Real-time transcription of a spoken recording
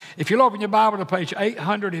If you'll open your Bible to page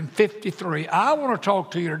 853, I want to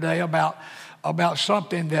talk to you today about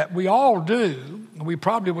something that we all do. We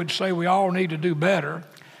probably would say we all need to do better.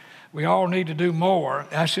 We all need to do more.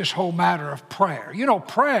 That's this whole matter of prayer. You know,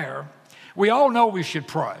 prayer, we all know we should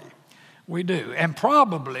pray. We do. And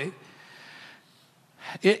probably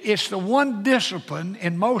it's the one discipline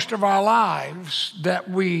in most of our lives that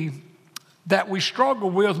we struggle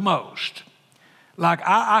with most. Like,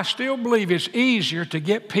 I still believe it's easier to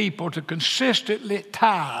get people to consistently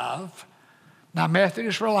tithe. Now,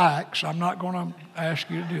 Methodists, relax. I'm not going to ask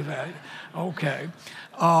you to do that. Okay.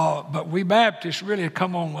 But we Baptists really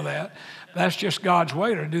come on with that. That's just God's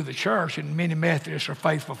way to do the church, and many Methodists are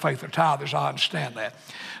faithful tithers. I understand that.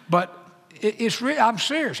 But it's really, I'm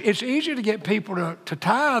serious. It's easier to get people to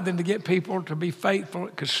tithe than to get people to be faithful,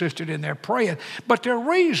 consistent in their praying. But there are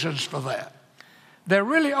reasons for that. There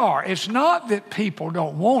really are. It's not that people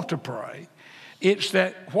don't want to pray. It's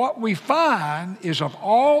that what we find is of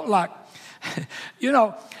all, like, you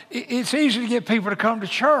know, it's easy to get people to come to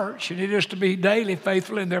church and it is to be daily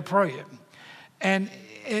faithful in their praying. And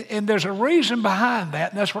there's a reason behind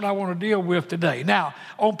that, and that's what I want to deal with today. Now,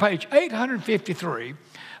 on page 853,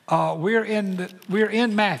 we're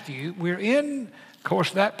in Matthew. Of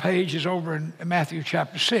course, that page is over in Matthew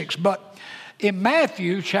chapter 6. But in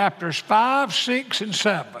Matthew chapters 5, 6, and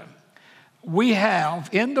 7, we have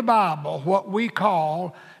in the Bible what we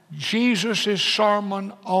call Jesus'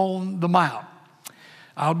 Sermon on the Mount.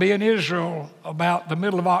 I'll be in Israel about the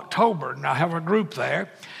middle of October, and I have a group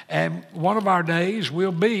there. And one of our days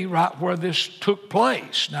will be right where this took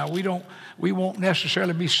place. Now, we won't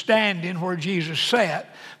necessarily be standing where Jesus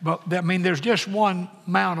sat, but there's just one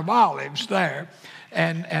Mount of Olives there.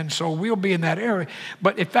 And so we'll be in that area.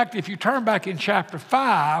 But in fact, if you turn back in chapter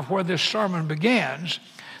 5, where this sermon begins,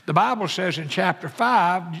 the Bible says in chapter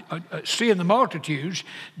 5, seeing the multitudes,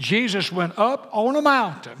 Jesus went up on a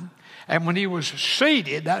mountain, and when he was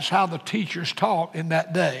seated, that's how the teachers taught in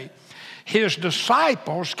that day, his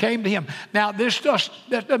disciples came to him. Now, that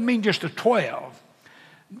doesn't mean just the 12.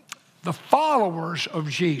 The followers of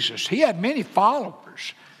Jesus. He had many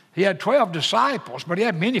followers. He had 12 disciples, but he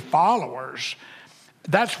had many followers.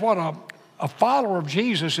 That's what a follower of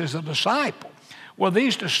Jesus is, a disciple. Well,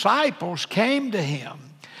 these disciples came to him,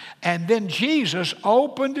 and then Jesus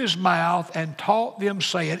opened his mouth and taught them,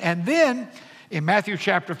 saying, and then in Matthew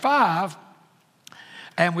chapter 5,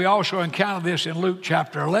 and we also encounter this in Luke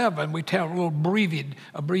chapter 11, we tell a little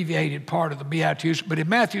abbreviated part of the Beatitudes, but in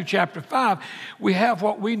Matthew chapter 5, we have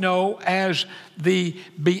what we know as the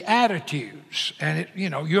Beatitudes. And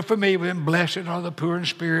you're familiar with them. Blessed are the poor in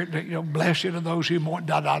spirit, blessed are those who mourn,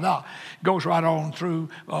 Goes right on through,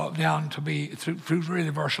 down to be, through really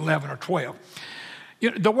verse 11 or 12.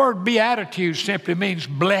 The word Beatitudes simply means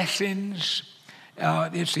blessings.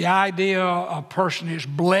 It's the idea a person is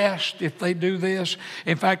blessed if they do this.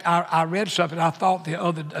 In fact, I read something I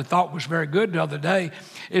thought was very good the other day.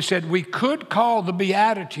 It said we could call the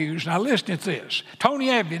Beatitudes. Now listen to this. Tony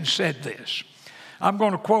Evans said this. I'm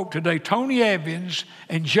going to quote today Tony Evans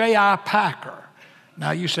and J.I. Packer.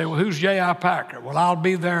 Now you say, well, who's J.I. Packer? Well, I'll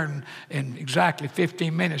be there in exactly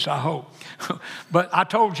 15 minutes, I hope. But I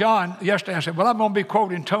told John yesterday, I said, well, I'm going to be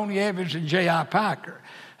quoting Tony Evans and J.I. Packer.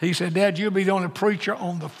 He said, Dad, you'll be the only preacher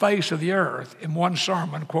on the face of the earth in one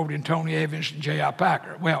sermon quoting Tony Evans and J.I.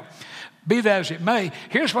 Packer. Well, be that as it may,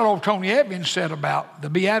 here's what old Tony Evans said about the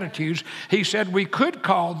Beatitudes. He said we could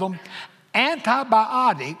call them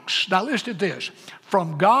antibiotics, now listen to this,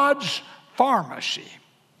 from God's pharmacy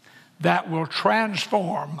that will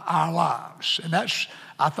transform our lives. And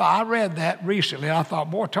I read that recently. I thought,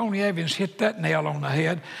 boy, Tony Evans hit that nail on the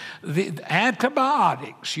head. The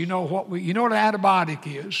antibiotics, you know what an antibiotic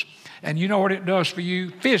is, and you know what it does for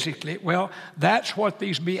you physically. Well, that's what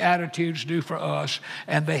these Beatitudes do for us,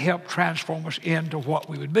 and they help transform us into what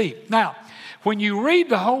we would be. Now, when you read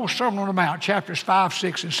the whole Sermon on the Mount, chapters 5,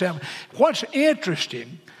 6, and 7, what's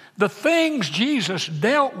interesting, the things Jesus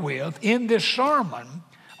dealt with in this sermon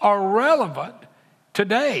are relevant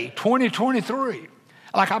today, 2023.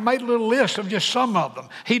 Like I made a little list of just some of them.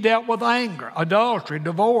 He dealt with anger, adultery,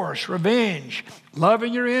 divorce, revenge,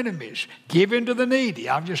 loving your enemies, giving to the needy.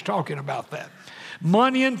 I'm just talking about that.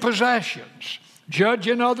 Money and possessions,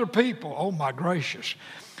 judging other people. Oh, my gracious.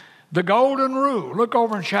 The golden rule. Look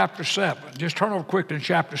over in chapter 7. Just turn over quickly to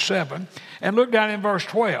chapter 7 and look down in verse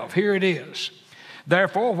 12. Here it is.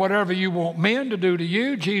 Therefore, whatever you want men to do to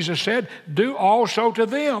you, Jesus said, do also to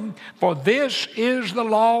them, for this is the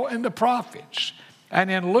law and the prophets. And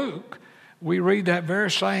in Luke, we read that very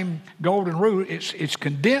same golden rule. It's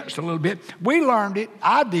condensed a little bit. We learned it,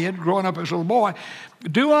 I did, growing up as a little boy.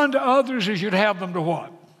 Do unto others as you'd have them to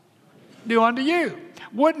what? do unto you.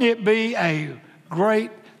 Wouldn't it be a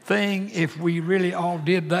great thing if we really all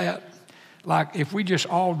did that? Like if we just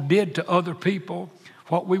all did to other people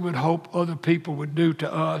what we would hope other people would do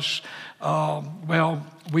to us. Well,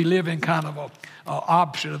 we live in kind of a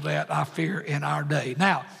opposite of that, I fear, in our day.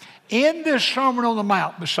 Now, in this Sermon on the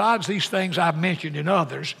Mount, besides these things I've mentioned and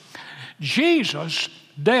others, Jesus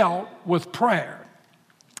dealt with prayer.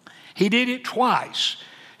 He did it twice.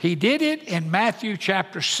 He did it in Matthew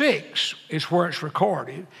chapter 6, is where it's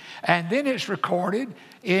recorded. And then it's recorded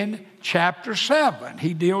in chapter 7.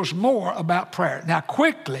 He deals more about prayer. Now,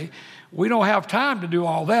 quickly, we don't have time to do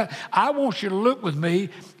all that. I want you to look with me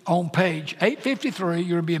on page 853.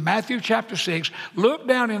 You'll be in Matthew chapter 6. Look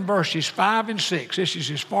down in verses 5 and 6. This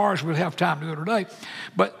is as far as we'll have time to go today.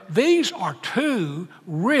 But these are two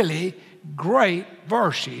really great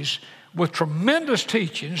verses with tremendous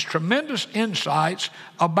teachings, tremendous insights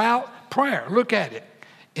about prayer. Look at it.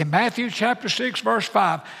 In Matthew chapter 6, verse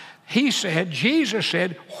 5, Jesus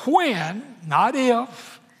said, when, not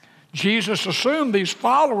if. Jesus assumed these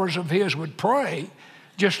followers of his would pray,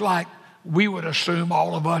 just like we would assume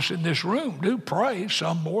all of us in this room do pray,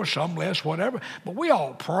 some more, some less, whatever. But we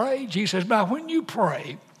all pray. Jesus says, now when you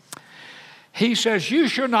pray, he says, you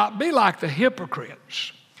should not be like the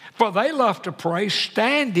hypocrites, for they love to pray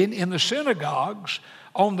standing in the synagogues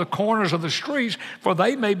on the corners of the streets, for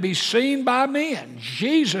they may be seen by men.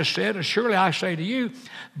 Jesus said, as surely I say to you,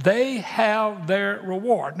 they have their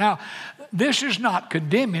reward. Now, this is not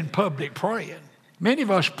condemning public praying. Many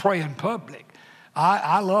of us pray in public.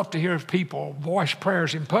 I love to hear people voice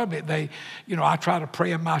prayers in public. I try to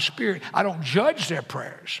pray in my spirit. I don't judge their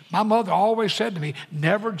prayers. My mother always said to me,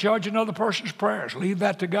 never judge another person's prayers. Leave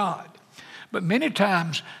that to God. But many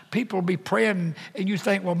times people will be praying and you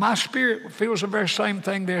think, well, my spirit feels the very same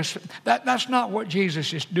thing. That's not what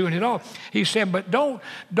Jesus is doing at all. He's saying, but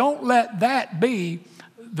don't let that be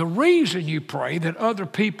the reason you pray, that other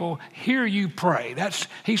people hear you pray.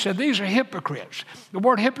 He said, these are hypocrites. The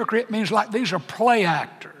word hypocrite means like these are play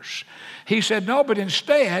actors. He said, no, but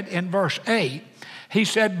instead, in verse 8, he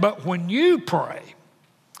said, but when you pray,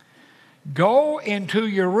 go into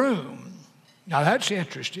your room. Now that's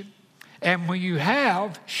interesting. And when you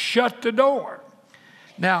have, shut the door.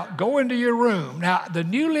 Now, go into your room. Now, the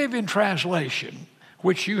New Living Translation,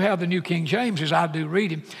 which you have the New King James as I do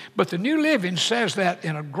reading, but the New Living says that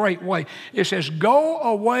in a great way. It says, go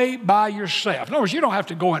away by yourself. In other words, you don't have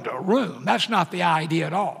to go into a room. That's not the idea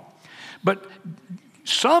at all. But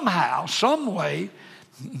somehow, some way,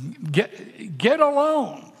 get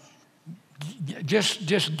alone.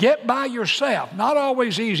 Just get by yourself. Not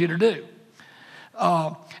always easy to do.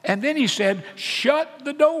 And then he said, shut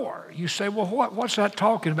the door. You say, well, what's that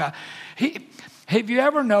talking about? Have you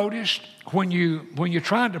ever noticed when you're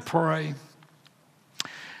trying to pray,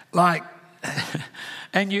 like,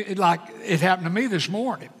 and it happened to me this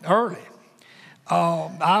morning, early.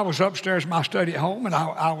 I was upstairs in my study at home, and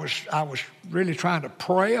I was really trying to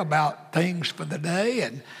pray about things for the day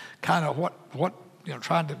and kind of what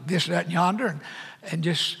trying to this, that, and yonder, and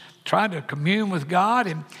just trying to commune with God.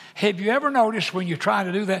 And have you ever noticed when you're trying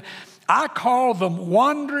to do that, I call them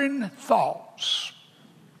wandering thoughts.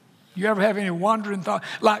 You ever have any wandering thoughts?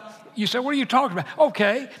 Like you say, what are you talking about?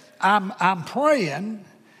 Okay, I'm praying,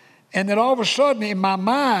 and then all of a sudden in my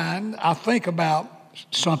mind, I think about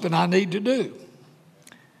something I need to do,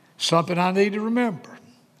 something I need to remember,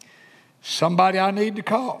 somebody I need to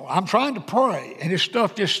call. I'm trying to pray, and this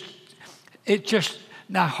stuff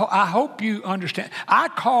now, I hope you understand. I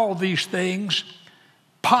call these things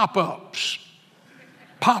pop-ups.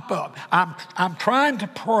 Pop-up. I'm trying to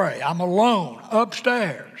pray. I'm alone,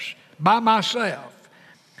 upstairs, by myself.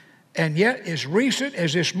 And yet, as recent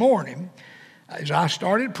as this morning, as I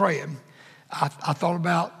started praying, I thought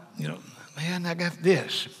about, man, I got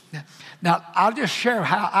this. Now, I'll just share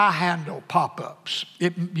how I handle pop-ups.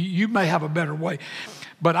 You may have a better way.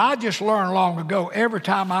 But I just learned long ago, every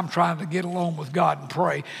time I'm trying to get alone with God and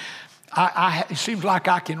pray, it seems like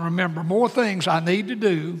I can remember more things I need to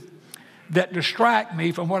do that distract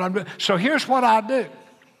me from what I'm doing. So here's what I do.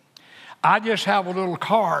 I just have a little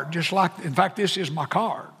card, in fact, this is my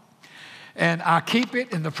card. And I keep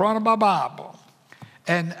it in the front of my Bible.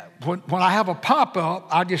 And when I have a pop-up,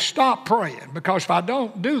 I just stop praying, because if I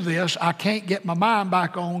don't do this, I can't get my mind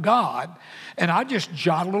back on God. And I just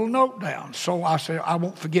jot a little note down. So I say, I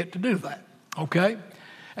won't forget to do that, okay?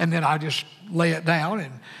 And then I just lay it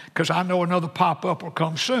down, because I know another pop-up will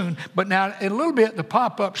come soon. But now, in a little bit, the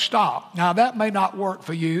pop-up stop. Now, that may not work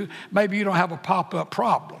for you. Maybe you don't have a pop-up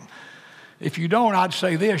problem. If you don't, I'd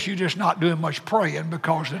say this, you're just not doing much praying,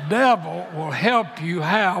 because the devil will help you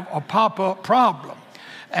have a pop-up problem.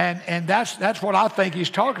 And that's what I think he's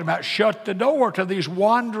talking about. Shut the door to these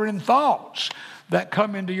wandering thoughts that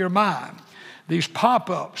come into your mind. These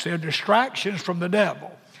pop-ups, they're distractions from the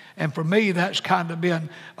devil. And for me, that's kind of been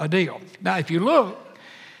a deal. Now, if you look,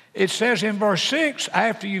 it says in verse 6,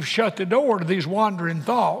 after you've shut the door to these wandering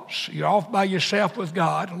thoughts, you're off by yourself with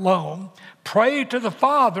God, alone, pray to the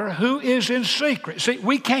Father who is in secret. See,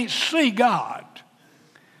 we can't see God.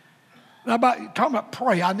 Now, talking about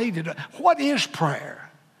pray, I need to. What is prayer?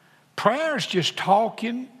 Prayer is just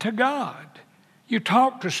talking to God. You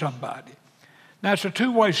talk to somebody. Now, it's a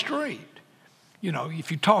two-way street. You know, if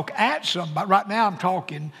you talk at somebody, right now I'm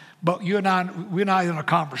talking, but you and I, we're not in a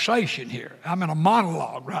conversation here. I'm in a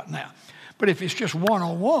monologue right now. But if it's just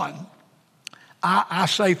one-on-one, I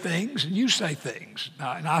say things and you say things.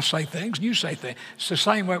 And I say things and you say things. It's the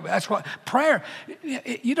same way. That's what prayer,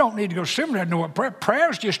 you don't need to go to seminary to know what prayer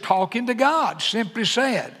is just talking to God, simply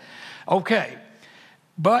said. Okay,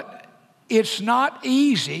 but it's not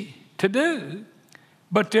easy to do,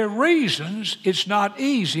 but there are reasons it's not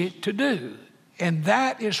easy to do. And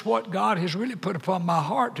that is what God has really put upon my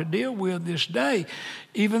heart to deal with this day.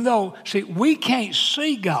 Even though, see, we can't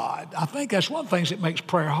see God. I think that's one of the things that makes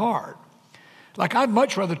prayer hard. Like, I'd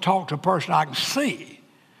much rather talk to a person I can see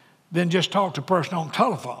than just talk to a person on the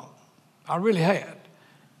telephone. I really had.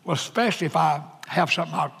 Well, especially if I have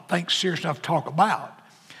something I think serious enough to talk about.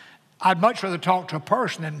 I'd much rather talk to a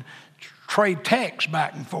person than trade texts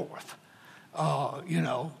back and forth, you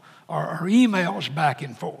know, or emails back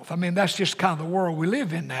and forth. I mean, that's just kind of the world we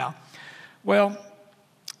live in now. Well,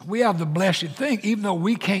 we have the blessed thing, even though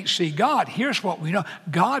we can't see God, here's what we know.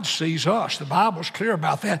 God sees us. The Bible's clear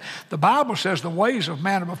about that. The Bible says the ways of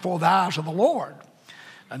man are before the eyes of the Lord.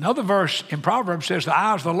 Another verse in Proverbs says the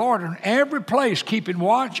eyes of the Lord are in every place, keeping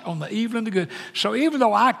watch on the evil and the good. So even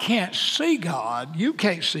though I can't see God, you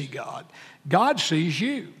can't see God, God sees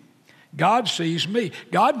you. God sees me.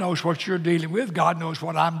 God knows what you're dealing with. God knows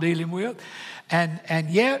what I'm dealing with. And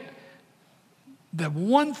yet, the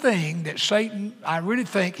one thing that Satan, I really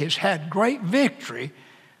think, has had great victory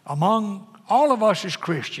among all of us as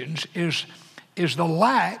Christians is the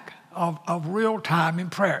lack of real time in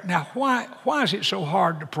prayer. Now, why is it so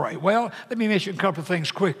hard to pray? Well, let me mention a couple of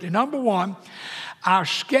things quickly. Number one, our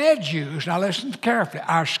schedules, now listen carefully,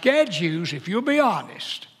 our schedules, if you'll be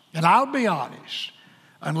honest, and I'll be honest,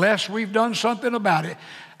 unless we've done something about it,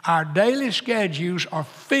 our daily schedules are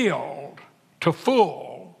filled to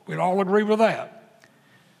full. We'd all agree with that.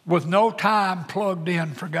 With no time plugged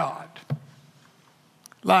in for God.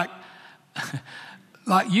 Like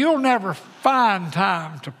you'll never find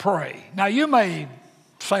time to pray. Now, you may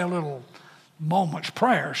say a little moment's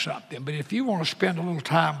prayer or something, but if you want to spend a little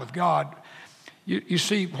time with God, you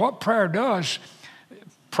see what prayer does,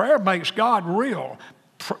 prayer makes God real.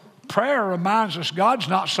 Prayer reminds us God's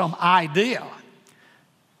not some idea.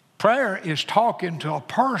 Prayer is talking to a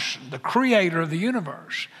person, the creator of the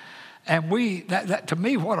universe. And that to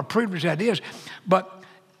me, what a privilege that is. But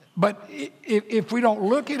if we don't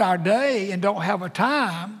look at our day and don't have a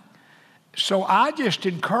time, so I just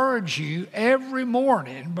encourage you every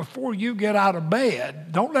morning before you get out of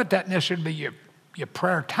bed, don't let that necessarily be your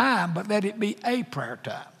prayer time, but let it be a prayer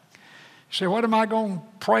time. You say, what am I going to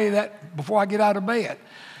pray that before I get out of bed?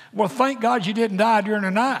 Well, thank God you didn't die during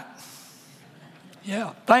the night.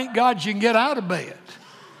 Yeah, thank God you can get out of bed.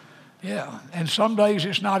 Yeah, and some days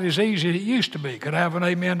it's not as easy as it used to be. Could I have an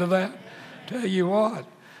amen to that? Tell you what.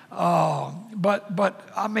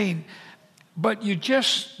 But you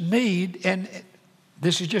just need, and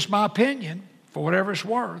this is just my opinion, for whatever it's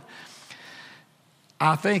worth,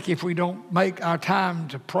 I think if we don't make our time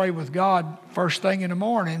to pray with God first thing in the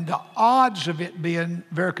morning, the odds of it being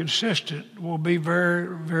very consistent will be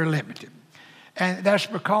very, very limited. And that's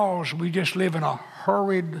because we just live in a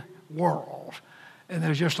hurried world. And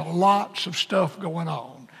there's just lots of stuff going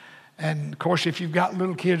on. And, of course, if you've got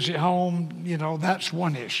little kids at home, you know, that's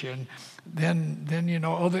one issue. And then you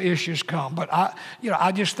know, other issues come. But,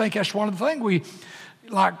 I just think that's one of the things we,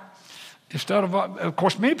 like, instead of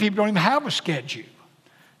course, many people don't even have a schedule.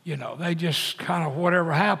 You know, they just kind of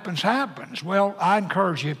whatever happens, happens. Well, I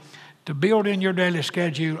encourage you to build in your daily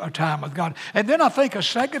schedule a time with God. And then I think a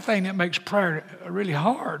second thing that makes prayer really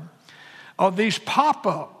hard are these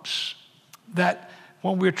pop-ups that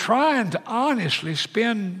when we're trying to honestly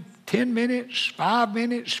spend 10 minutes, 5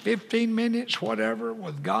 minutes, 15 minutes, whatever,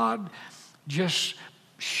 with God, just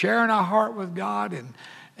sharing our heart with God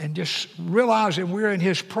and just realizing we're in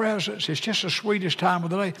His presence, it's just the sweetest time of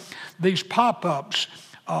the day. These pop-ups,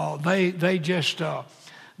 they just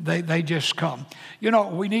come. You know,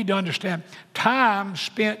 we need to understand, time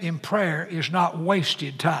spent in prayer is not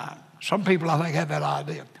wasted time. Some people, I think, have that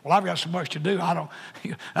idea. Well, I've got so much to do,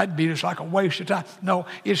 that'd be just like a waste of time. No,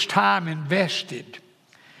 it's time invested,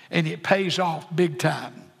 and it pays off big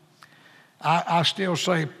time. I still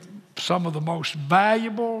say some of the most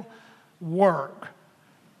valuable work,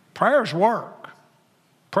 prayer is work.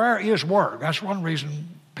 Prayer is work. That's one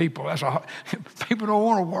reason people don't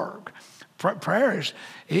want to work. Prayer is,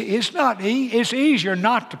 it's easier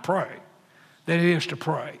not to pray than it is to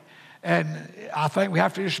pray. And I think we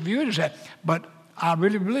have to just view it as that. But I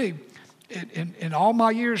really believe in all my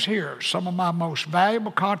years here, some of my most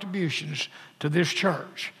valuable contributions to this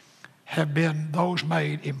church have been those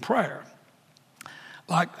made in prayer.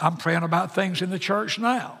 Like I'm praying about things in the church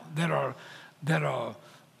now that are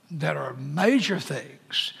major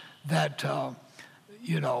things that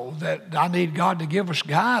that I need God to give us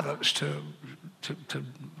guidance to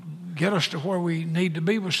get us to where we need to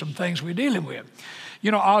be with some things we're dealing with.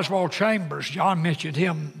 Oswald Chambers, John mentioned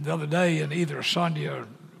him the other day in either Sunday or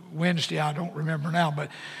Wednesday, I don't remember now, but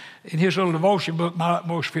in his little devotion book, My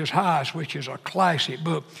Utmost for His Highest, which is a classic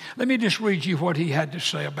book, let me just read you what he had to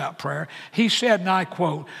say about prayer. He said, and I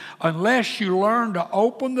quote, "Unless you learn to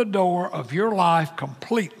open the door of your life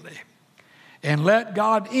completely and let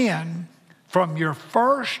God in from your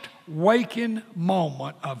first waking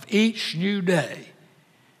moment of each new day,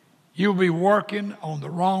 you'll be working on the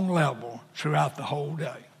wrong level throughout the whole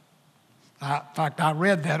day." In fact, I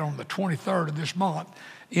read that on the 23rd of this month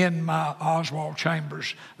in my Oswald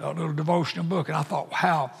Chambers little devotional book, and I thought,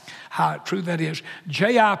 how true that is.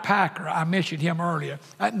 J.I. Packer, I mentioned him earlier.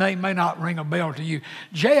 That name may not ring a bell to you.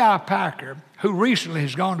 J.I. Packer, who recently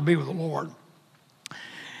has gone to be with the Lord,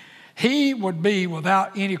 he would be,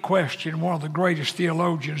 without any question, one of the greatest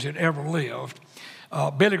theologians that ever lived.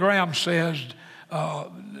 Billy Graham says,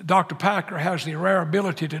 Dr. Packer has the rare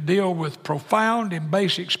ability to deal with profound and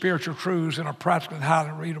basic spiritual truths in a practical and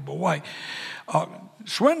highly readable way.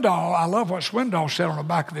 Swindoll, I love what Swindoll said on the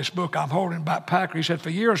back of this book I'm holding about Packer. He said, "For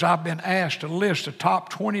years I've been asked to list the top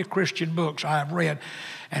 20 Christian books I have read."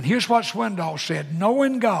 And here's what Swindoll said: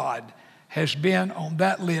 "Knowing God has been on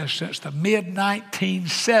that list since the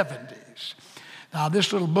mid-1970s. Now,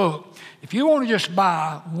 this little book, if you want to just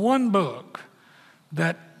buy one book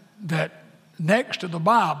that next to the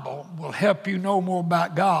Bible will help you know more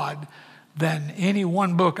about God than any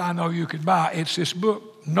one book I know you could buy, it's this book,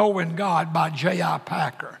 Knowing God by J.I.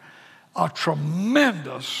 Packer. A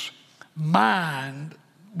tremendous mind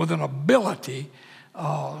with an ability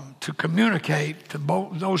to communicate to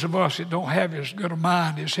both those of us that don't have as good a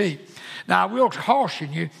mind as he. Now, I will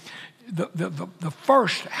caution you, the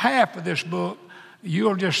first half of this book,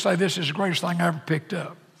 you'll just say, this is the greatest thing I ever picked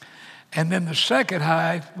up. And then the second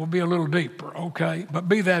half will be a little deeper, okay? But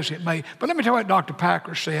be that as it may. But let me tell you what Dr.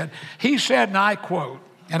 Packer said. He said, and I quote,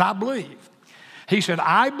 and I believe, he said,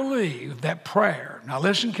 "I believe that prayer," now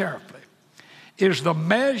listen carefully, "is the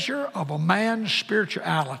measure of a man's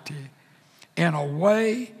spirituality in a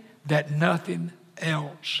way that nothing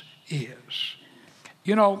else is."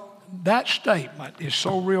 That statement is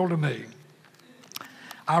so real to me.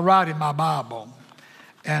 I write in my Bible,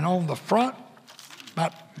 and on the front,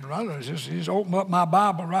 just open up my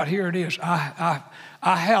Bible, right here it is. I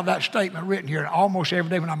have that statement written here, and almost every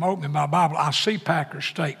day when I'm opening my Bible, I see Packer's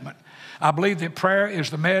statement. I believe that prayer is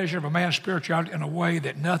the measure of a man's spirituality in a way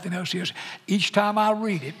that nothing else is. Each time I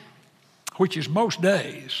read it, which is most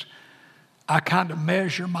days, I kind of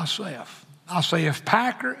measure myself. I say, if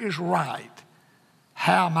Packer is right,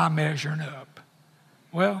 how am I measuring up?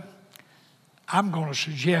 Well, I'm going to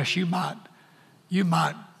suggest you might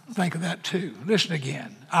think of that too. Listen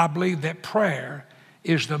again. I believe that prayer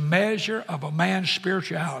is the measure of a man's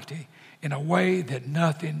spirituality in a way that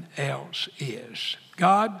nothing else is.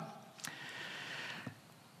 God,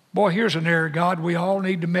 boy, here's an area, God, we all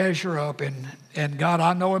need to measure up. And God,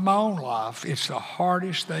 I know in my own life, it's the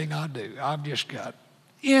hardest thing I do. I've just got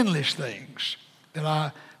endless things that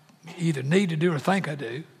I either need to do or think I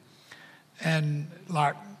do. And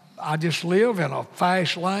like, I just live in a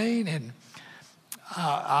fast lane, and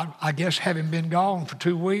I guess having been gone for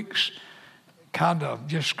 2 weeks, kind of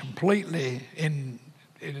just completely in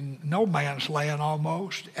no man's land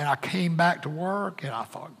almost. And I came back to work, and I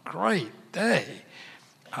thought, great day.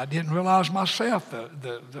 I didn't realize myself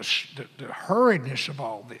the hurriedness of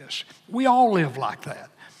all this. We all live like that.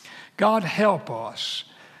 God, help us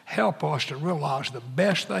to realize the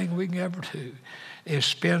best thing we can ever do is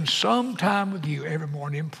spend some time with you every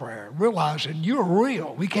morning in prayer, realizing you're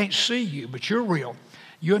real. We can't see you, but you're real.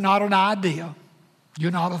 You're not an idea.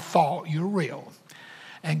 You're not a thought. You're real.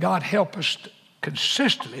 And God, help us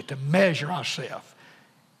consistently to measure ourselves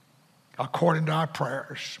according to our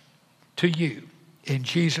prayers to you In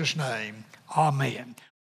Jesus' name, amen.